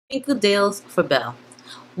Twinkle deals for Belle.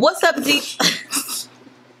 What's up, D?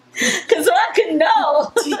 Because so I can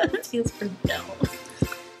know. Deals for Belle.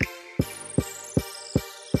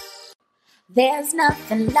 There's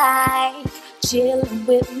nothing like chilling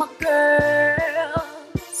with my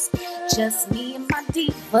girls. Just me and my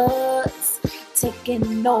divas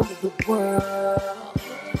taking over the world.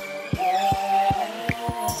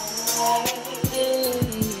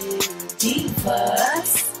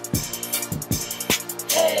 Divas.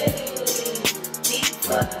 Hey,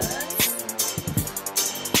 divas.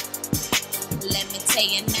 Let me tell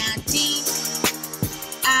you now, D-I-V-A-S.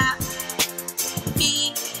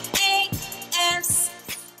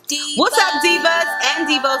 What's up, divas and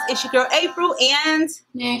divos? It's your girl April, and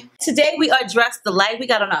today we are dressed alike. We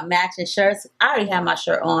got on our matching shirts. I already have my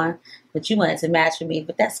shirt on, but you wanted to match with me.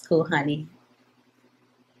 But that's cool, honey.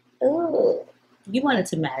 Ooh, you wanted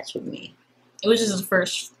to match with me. It was just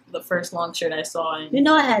the first long shirt I saw. And You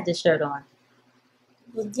know I had this shirt on.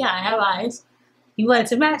 well, yeah, I have eyes. You wanted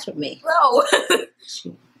to match with me. No.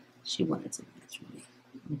 She wanted to match with me.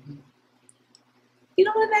 Mm-hmm. You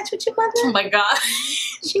don't want to match with your mother? Oh my god.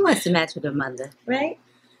 She wants to match with her mother, right?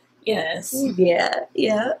 Yes. Yeah.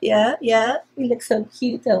 We look so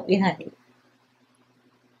cute, don't we, honey?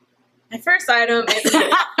 My first item is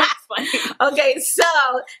Okay, so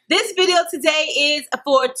this video today is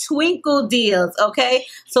for Twinkle Deals, okay?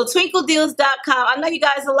 So twinkledeals.com. I know you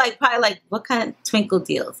guys are like, probably like, what kind of twinkle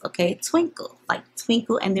deals, okay? Twinkle, like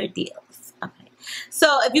Twinkle and their deals, okay?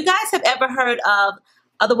 So if you guys have ever heard of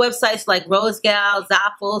other websites like Rose Gal,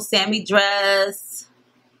 Zoffle, Sammy Dress,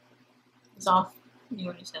 Zoff, you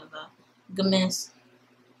already said that. Gamis,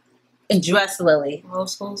 and Dress Lily,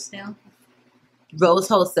 Rose Wholesale. Rose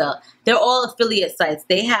Wholesale. They're all affiliate sites.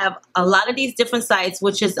 They have a lot of these different sites,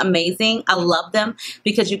 which is amazing. I love them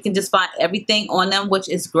because you can just find everything on them, which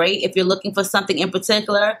is great. If you're looking for something in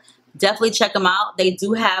particular, definitely check them out. They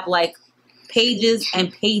do have like pages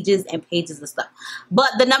and pages and pages of stuff. But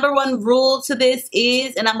the number one rule to this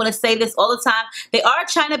is, and I'm going to say this all the time, they are a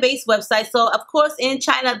China-based website. So, of course, in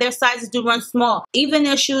China, their sizes do run small. Even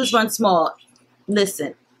their shoes run small.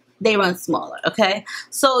 Listen. They run smaller, okay?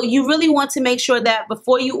 So you really want to make sure that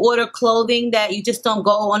before you order clothing that you just don't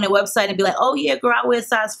go on their website and be like, oh yeah, girl, I wear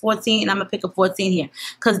size 14 and I'm gonna pick a 14 here.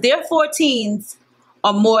 Because their 14s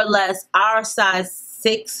are more or less our size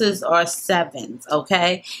 6s or 7s,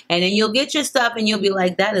 okay? And then you'll get your stuff and you'll be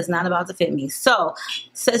like, that is not about to fit me. So,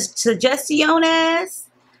 suggestiones.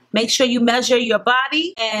 Make sure you measure your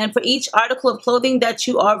body, and for each article of clothing that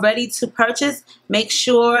you are ready to purchase, make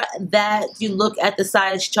sure that you look at the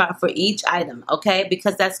size chart for each item, okay?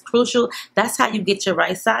 Because that's crucial. That's how you get your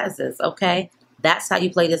right sizes, okay? That's how you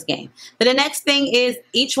play this game. But the next thing is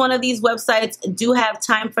each one of these websites do have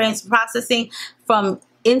time frames for processing, from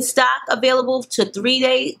in stock available to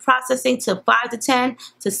 3-day processing to 5 to 10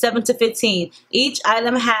 to 7 to 15. Each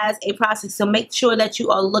item has a process, so make sure that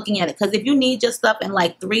you are looking at it. Because if you need your stuff in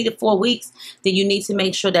like 3 to 4 weeks, then you need to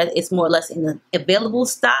make sure that it's more or less in the available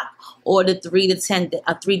stock or the 3 to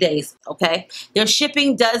 3 days, okay? Their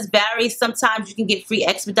shipping does vary. Sometimes you can get free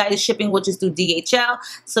expedited shipping, which is through DHL.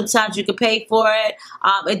 Sometimes you can pay for it.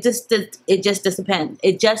 It just depends.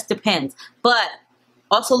 It just depends. But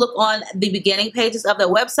also look on the beginning pages of their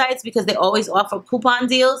websites because they always offer coupon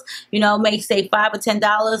deals. You know, make say $5 or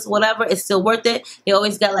 $10, whatever. It's still worth it. They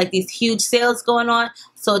always got like these huge sales going on.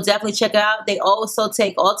 So definitely check it out. They also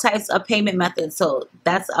take all types of payment methods. So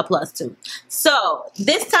that's a plus too. So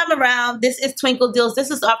this time around, this is Twinkle Deals.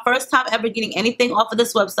 This is our first time ever getting anything off of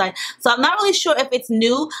this website. So I'm not really sure if it's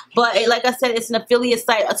new, but like I said, it's an affiliate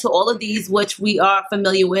site to all of these, which we are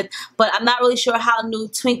familiar with. But I'm not really sure how new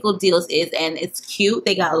Twinkle Deals is, and it's cute.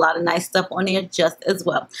 They got a lot of nice stuff on there just as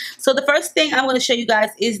well. So the first thing I'm going to show you guys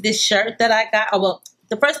is this shirt that I got. Oh, well,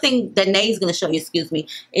 the first thing that Nay's going to show you, excuse me,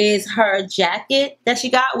 is her jacket that she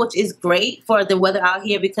got, which is great for the weather out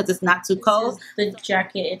here because it's not too cold. This is the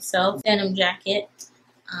jacket itself, denim jacket.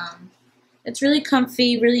 It's really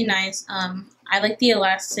comfy, really nice. I like the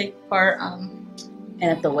elastic part. And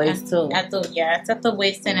at the waist too. It's at the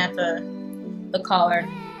waist and at the collar.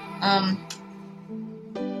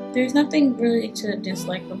 There's nothing really to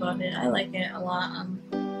dislike about it. I like it a lot.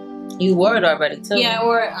 You wore it already too. Yeah, I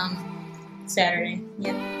wore it Saturday.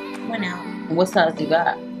 Yep, went out. And what size you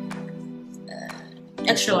got?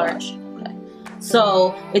 Extra large. Okay.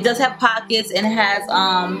 So it does have pockets, and it has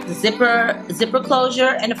zipper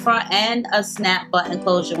closure in the front and a snap button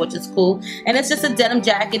closure, which is cool. And it's just a denim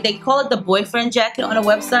jacket. They call it the boyfriend jacket on the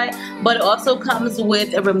website, but it also comes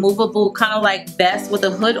with a removable kind of like vest with a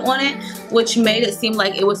hood on it, which made it seem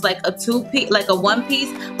like it was like a two-piece, like a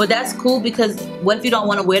one-piece. But that's cool, because what if you don't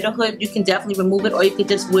want to wear the hood? You can definitely remove it, or you could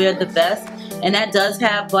just wear the vest. And that does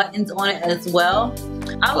have buttons on it as well.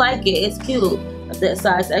 I like it. It's cute. The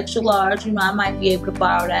size extra large. You know, I might be able to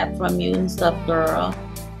borrow that from you and stuff, girl.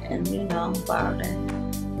 And you know, borrow that.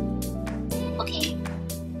 Okay.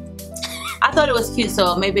 I thought it was cute,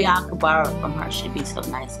 so maybe I could borrow it from her. She'd be so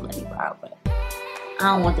nice to let me borrow it.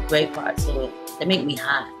 I don't want the gray part to it. They make me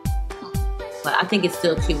hot. But I think it's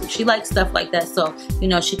still cute. She likes stuff like that, so you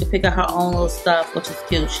know, she could pick out her own little stuff, which is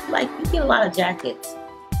cute. She like, you get a lot of jackets.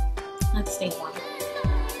 Let's stay warm.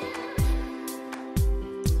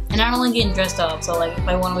 And I don't like getting dressed up, so like if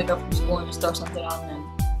I want to wake up from school and just throw something on,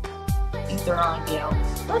 then you throw it on and get out.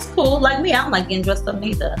 That's cool. Like me, I don't like getting dressed up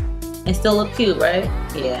neither. And still look cute, right?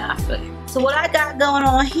 Yeah, I feel you. So what I got going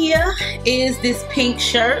on here is this pink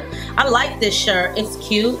shirt. I like this shirt. It's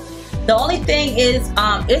cute. The only thing is,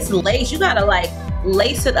 it's lace. You gotta like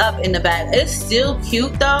lace it up in the back. It's still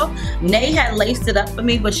cute though. Nay had laced it up for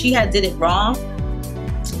me, but she had did it wrong.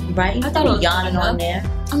 Right? I thought it was yawning on there.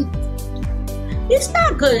 It's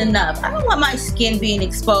not good enough. I don't want my skin being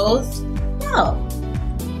exposed. No.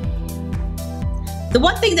 The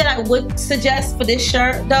one thing that I would suggest for this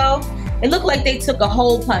shirt though, it looked like they took a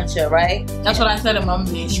hole puncher, right? That's what I said to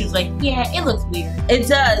Mumsy. She was like, yeah, it looks weird. It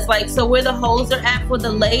does. Like, so where the holes are at for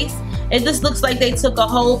the lace, it just looks like they took a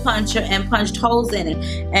hole puncher and punched holes in it.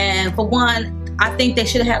 And for one, I think they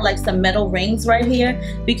should have had like some metal rings right here,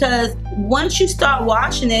 because once you start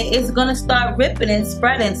washing it, it's gonna start ripping and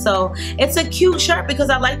spreading. So it's a cute shirt because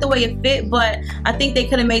I like the way it fit, but I think they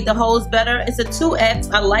could have made the holes better. It's a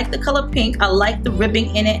 2X. I like the color pink. I like the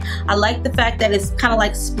ribbing in it. I like the fact that it's kind of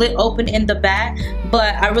like split open in the back,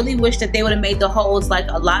 but I really wish that they would have made the holes like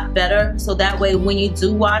a lot better, so that way when you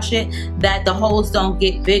do wash it, that the holes don't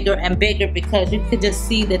get bigger and bigger, because you could just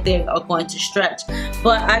see that they are going to stretch.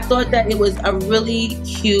 But I thought that it was a really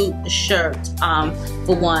cute shirt.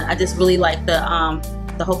 For one, I just really like the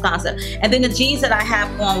whole concept. And then the jeans that I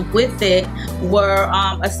have on with it were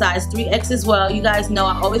a size 3X as well. You guys know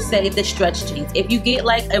I always say the stretch jeans. If you get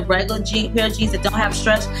like a regular pair of jeans that don't have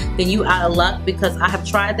stretch, then you out of luck, because I have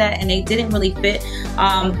tried that and they didn't really fit.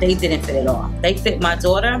 They didn't fit at all. They fit my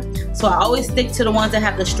daughter, so I always stick to the ones that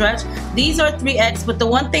have the stretch. These are 3X, but the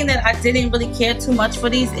one thing that I didn't really care too much for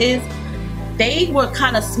these is they were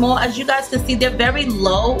kind of small. As you guys can see, they're very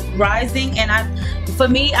low rising, and for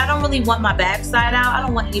me, I don't really want my backside out. I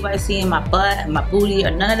don't want anybody seeing my butt and my booty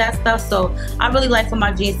or none of that stuff. So I really like for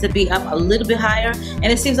my jeans to be up a little bit higher, and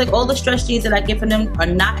it seems like all the stretch jeans that I get from them are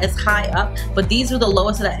not as high up, but these were the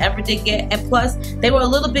lowest that I ever did get. And plus, they were a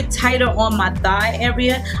little bit tighter on my thigh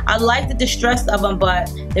area. I like the distress of them,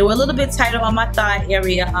 but they were a little bit tighter on my thigh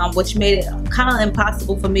area, which made it kind of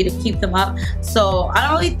impossible for me to keep them up. So I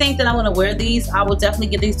don't really think that I'm gonna wear these. I will definitely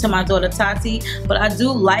give these to my daughter Tati, but I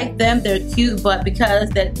do like them. They're cute, but because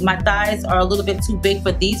that my thighs are a little bit too big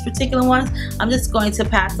for these particular ones, I'm just going to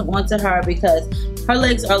pass them on to her, because her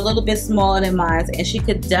legs are a little bit smaller than mine and she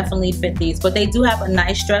could definitely fit these. But they do have a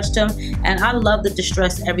nice stretch to them, and I love the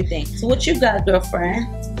distress everything. So what you got, girlfriend?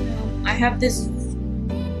 I have this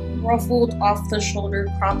ruffled off the shoulder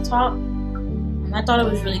crop top, and I thought it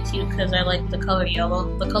was really cute because I like the color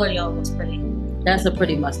yellow. The color yellow looks pretty. That's a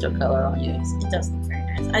pretty mustard color on you. It does look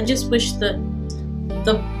very nice. I just wish the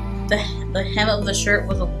hem of the shirt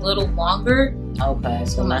was a little longer. Okay,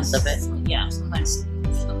 so less of it. Yeah, so my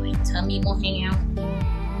tummy will hang out.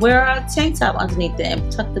 Wear a tank top underneath it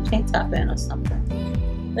and tuck the tank top in or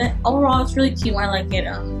something. But overall, it's really cute. I like it.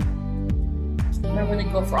 I don't really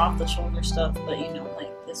go for off the shoulder stuff, but you know, like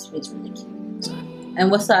this was really cute. So. And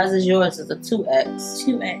what size is yours? Is a 2X?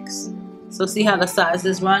 2X. So see how the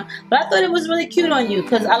sizes run. But I thought it was really cute on you,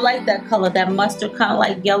 because I like that color, that mustard kind of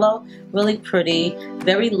like yellow. Really pretty,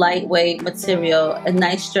 very lightweight material, a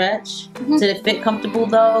nice stretch. Did it fit comfortable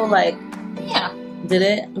though? Like, yeah. Did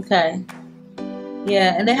it? Okay.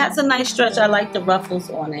 Yeah, and it has a nice stretch. I like the ruffles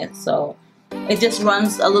on it, so it just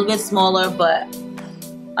runs a little bit smaller, but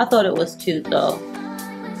I thought it was cute though.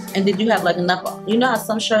 And did you have like enough? You know how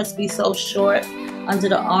some shirts be so short under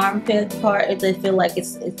the armpit part, if they feel like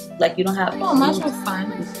it's like you don't have. Oh, mine was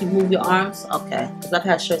fine. You move your arms, okay? Because I've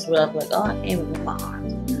had shirts where I'm like, oh, I can't move my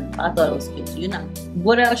arms. I thought it was cute. You know.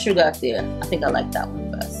 What else you got there? I think I like that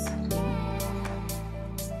one best.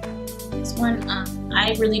 This one,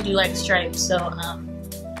 I really do like stripes, so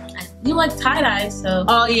you like tie-dye, so.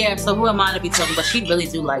 Oh yeah, so who am I to be talking? But she really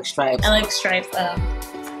do like stripes. I like stripes.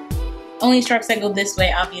 Only stripes that go this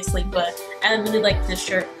way, obviously, but I really like this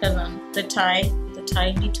shirt because the tie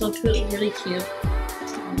detail to it was really cute.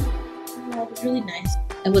 Yeah, it was really nice.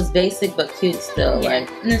 It was basic but cute still. Yeah.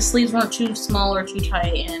 Like, and the sleeves weren't too small or too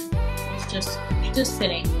tight, and it's just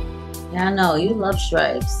fitting. yeah, I know you love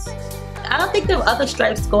stripes. I don't think the other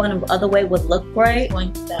stripes going the other way would look great.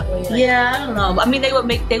 Going that way. Like, yeah, I don't know. I mean, they would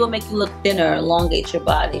make you look thinner, elongate your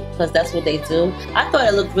body because that's what they do. I thought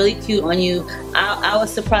it looked really cute on you. I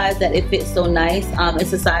was surprised that it fits so nice.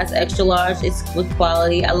 It's a size extra large. It's good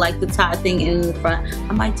quality. I like the tie thing in the front.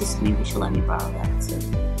 I might just maybe she'll let me borrow that too.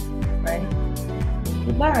 Right?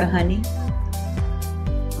 You borrow, honey.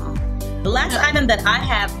 The last item that I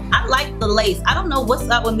have, I like the lace. I don't know what's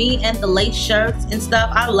up with me and the lace shirts and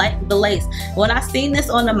stuff. I like the lace. When I seen this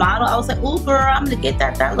on the model, I was like, ooh girl, I'm gonna get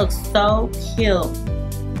that. That looks so cute.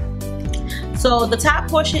 So the top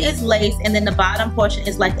portion is lace and then the bottom portion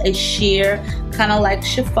is like a sheer, kind of like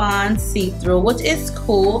chiffon see-through, which is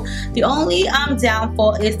cool. The only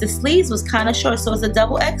downfall is the sleeves was kind of short, so it's a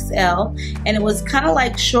double XL and it was kind of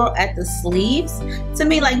like short at the sleeves. To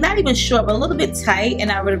me, like not even short, but a little bit tight,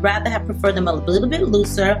 and I would rather have preferred them a little bit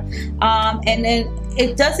looser. And then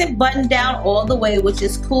it doesn't button down all the way, which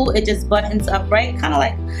is cool. It just buttons up right kind of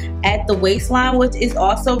like at the waistline, which is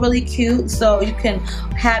also really cute. So you can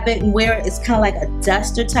have it and wear it. It's kind of like a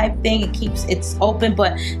duster type thing. It keeps it's open,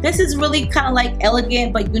 but this is really kind of like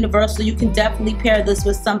elegant but universal. You can definitely pair this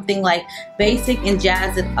with something like basic and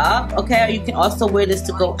jazz it up, okay? Or you can also wear this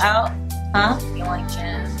to go out. Huh? You like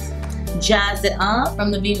jazz? Jazz it up?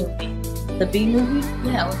 From the B movie. The B movie?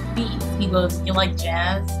 Yeah, with B. He goes, you like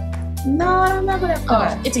jazz? No, I don't remember that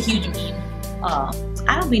part. Oh, it's a huge meme. Oh,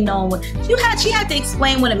 I don't be knowing what she had to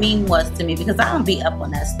explain what a meme was to me because I don't be up on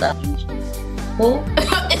that stuff. Who?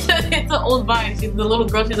 It's an old vine. She's the little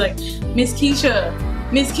girl. She's like, Miss Keisha,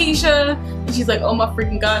 and she's like, oh my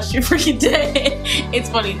freaking gosh, you're freaking dead. It's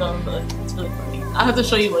funny though, but it's really funny. I'll have to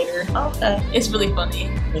show you later. Okay. It's really funny.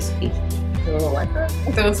 Miss Keisha, the little white girl.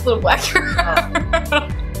 It's a little black girl.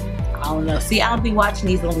 Oh. I don't know. See, I don't be watching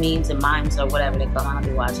these little memes and mimes or whatever they call them. I don't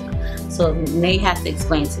be watching them. So Nate has to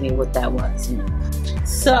explain to me what that was. You know.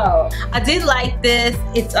 So I did like this.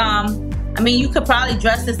 It's I mean, you could probably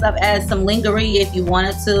dress this up as some lingerie if you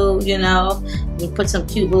wanted to. You know, you put some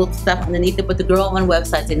cute little stuff underneath it. But the girl on the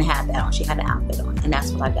website didn't have that on. She had an outfit on, and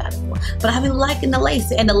that's what I got it for. But I've been liking the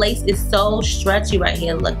lace, and the lace is so stretchy right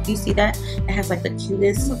here. Look, do you see that? It has like the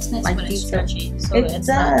cutest. It looks nice like when it's detail. stretchy. So It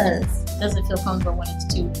does. Doesn't feel comfortable when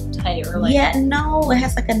it's too tight or like. Yeah, no, it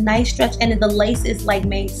has like a nice stretch, and the lace is like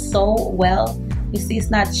made so well. You see,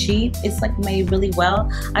 it's not cheap. It's like made really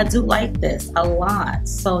well. I do like this a lot.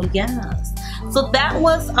 So yes. So that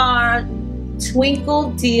was our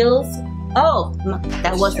Twinkle Deals. Oh,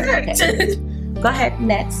 that wasn't okay. Go ahead.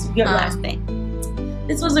 Next, your last thing.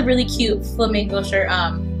 This was a really cute flamingo shirt.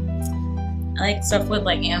 I like stuff with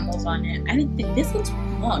like animals on it. I didn't think this looks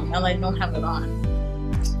long. I like don't have it on.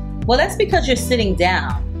 Well, that's because you're sitting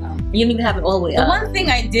down. You don't even have it all the way up. The one thing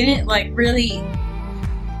I didn't like really,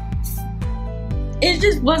 it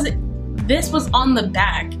just wasn't. This was on the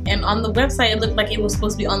back, and on the website it looked like it was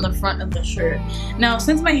supposed to be on the front of the shirt. Now,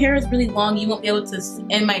 since my hair is really long, you won't be able to,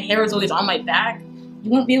 and my hair is always on my back,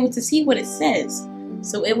 you won't be able to see what it says.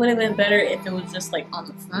 So it would have been better if it was just like on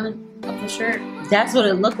the front of the shirt. That's what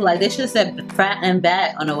it looked like. They should have said front and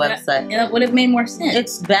back on the website. Yeah, it would have made more sense.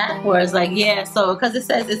 It's backwards, like, yeah, so because it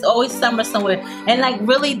says it's always summer somewhere, and like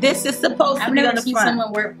really this is supposed to be on the front. I've never seen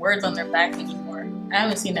someone wear words on their back anymore. I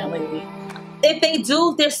haven't seen that lately. If they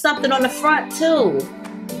do, there's something on the front too.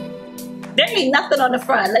 There ain't nothing on the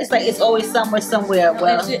front. It's like it's always somewhere. No,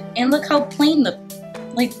 well, and look how plain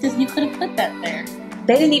like this. You could have put that there.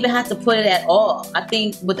 They didn't even have to put it at all. I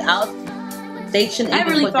think without, they shouldn't. I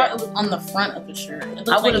really thought it was on the front of the shirt.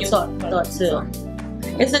 I would have thought too.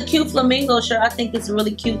 It's a cute flamingo shirt. I think it's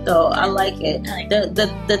really cute though. I like it.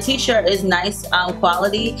 The t-shirt is nice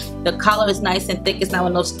quality. The collar is nice and thick. It's not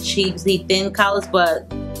one of those cheapy thin collars, but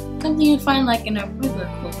something you'd find like in a regular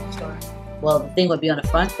clothing store. Well, the thing would be on the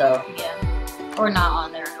front though. Yeah. Or not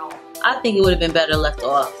on there at all. I think it would have been better left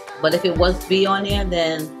off. But if it was to be on there,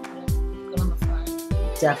 then put on the front.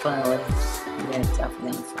 Definitely. Yeah, definitely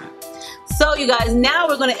on the front. So you guys, now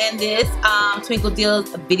we're going to end this Twinkle Deals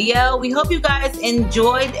video. We hope you guys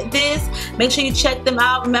enjoyed this. Make sure you check them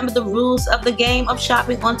out. Remember the rules of the game of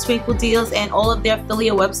shopping on Twinkle Deals and all of their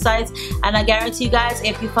affiliate websites. And I guarantee you guys,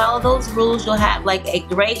 if you follow those rules, you'll have like a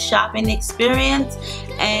great shopping experience.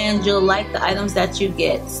 and you'll like the items that you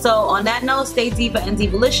get. So on that note, stay diva and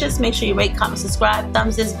divalicious. Make sure you rate, comment, subscribe,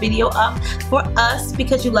 thumbs this video up for us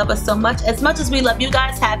because you love us so much. As much as we love you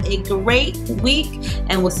guys, have a great week,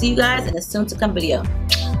 and we'll see you guys in a soon to come video.